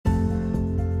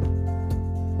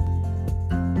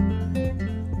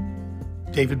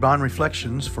David Bond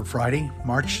Reflections for Friday,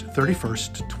 March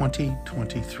 31st,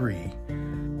 2023.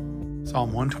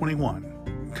 Psalm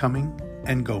 121, Coming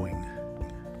and Going.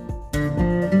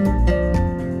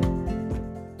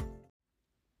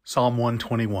 Psalm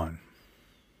 121.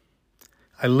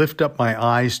 I lift up my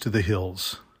eyes to the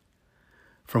hills.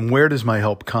 From where does my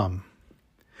help come?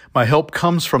 My help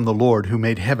comes from the Lord who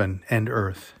made heaven and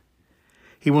earth.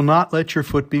 He will not let your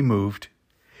foot be moved.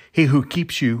 He who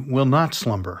keeps you will not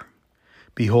slumber.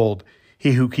 Behold,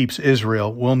 he who keeps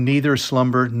Israel will neither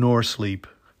slumber nor sleep.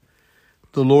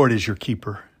 The Lord is your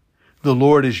keeper. The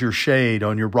Lord is your shade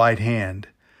on your right hand.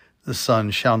 The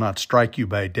sun shall not strike you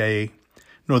by day,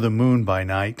 nor the moon by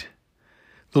night.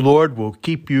 The Lord will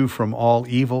keep you from all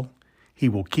evil. He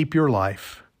will keep your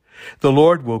life. The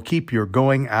Lord will keep your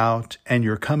going out and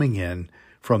your coming in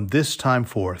from this time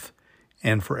forth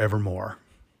and forevermore.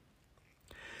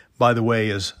 By the way,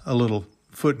 as a little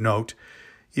footnote,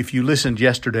 if you listened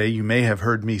yesterday, you may have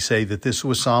heard me say that this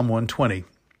was Psalm 120.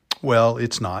 Well,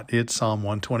 it's not. It's Psalm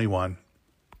 121.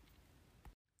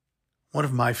 One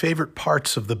of my favorite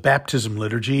parts of the baptism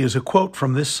liturgy is a quote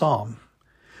from this psalm.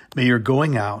 May your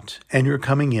going out and your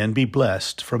coming in be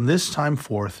blessed from this time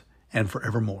forth and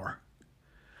forevermore.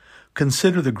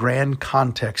 Consider the grand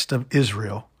context of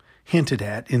Israel hinted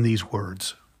at in these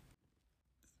words.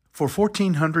 For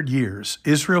 1,400 years,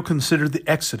 Israel considered the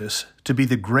Exodus to be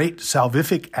the great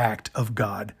salvific act of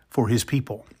God for his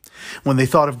people. When they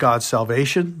thought of God's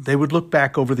salvation, they would look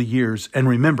back over the years and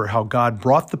remember how God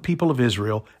brought the people of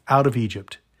Israel out of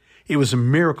Egypt. It was a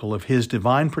miracle of his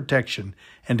divine protection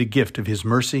and a gift of his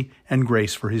mercy and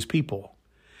grace for his people.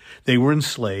 They were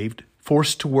enslaved,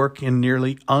 forced to work in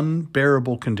nearly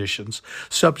unbearable conditions,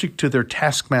 subject to their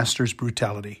taskmaster's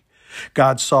brutality.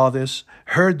 God saw this,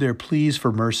 heard their pleas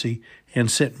for mercy, and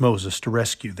sent Moses to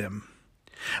rescue them.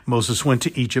 Moses went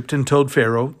to Egypt and told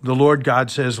Pharaoh, "The Lord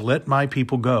God says, 'Let my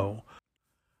people go.'"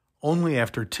 Only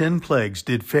after 10 plagues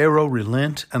did Pharaoh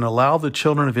relent and allow the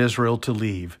children of Israel to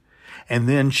leave. And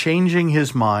then, changing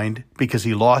his mind because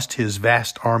he lost his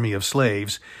vast army of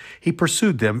slaves, he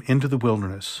pursued them into the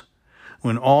wilderness.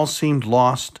 When all seemed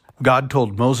lost, God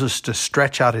told Moses to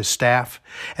stretch out his staff,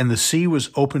 and the sea was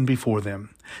open before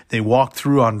them. They walked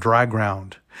through on dry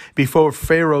ground. Before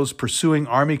Pharaoh's pursuing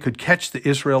army could catch the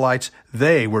Israelites,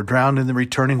 they were drowned in the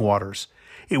returning waters.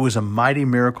 It was a mighty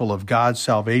miracle of God's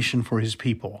salvation for his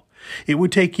people. It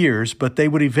would take years, but they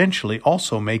would eventually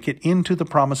also make it into the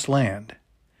promised land.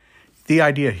 The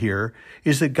idea here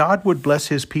is that God would bless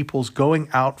his people's going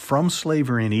out from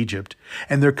slavery in Egypt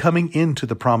and their coming into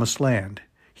the promised land.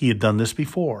 He had done this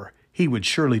before. He would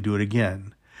surely do it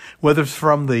again. Whether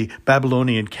from the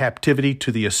Babylonian captivity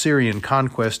to the Assyrian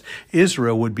conquest,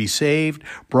 Israel would be saved,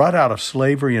 brought out of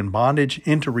slavery and bondage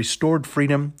into restored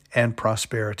freedom and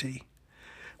prosperity.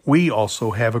 We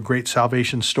also have a great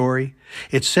salvation story.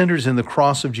 It centers in the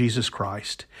cross of Jesus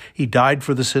Christ. He died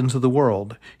for the sins of the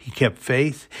world. He kept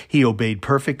faith. He obeyed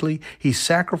perfectly. He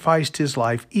sacrificed his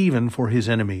life even for his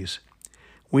enemies.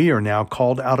 We are now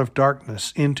called out of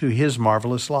darkness into his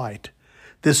marvelous light.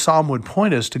 This psalm would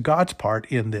point us to God's part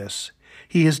in this.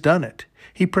 He has done it.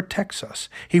 He protects us.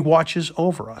 He watches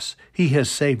over us. He has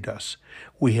saved us.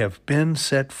 We have been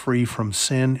set free from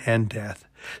sin and death.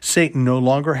 Satan no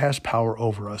longer has power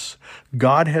over us.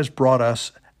 God has brought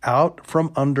us out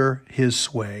from under his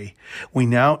sway. We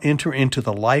now enter into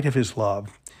the light of his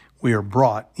love. We are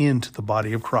brought into the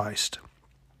body of Christ.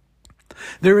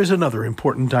 There is another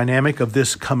important dynamic of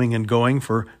this coming and going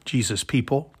for Jesus'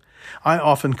 people. I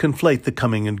often conflate the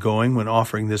coming and going when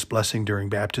offering this blessing during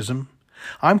baptism.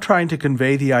 I'm trying to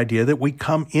convey the idea that we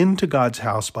come into God's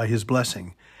house by his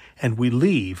blessing, and we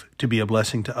leave to be a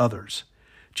blessing to others.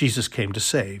 Jesus came to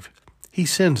save. He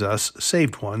sends us,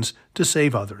 saved ones, to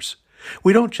save others.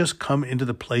 We don't just come into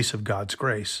the place of God's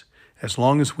grace. As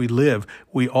long as we live,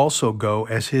 we also go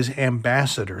as his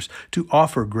ambassadors to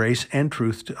offer grace and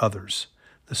truth to others,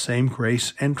 the same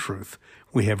grace and truth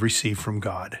we have received from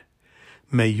God.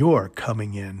 May your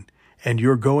coming in and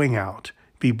your going out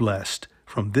be blessed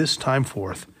from this time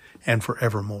forth and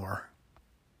forevermore.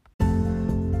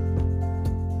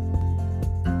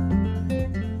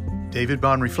 David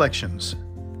Bond Reflections,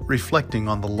 reflecting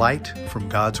on the light from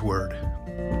God's Word.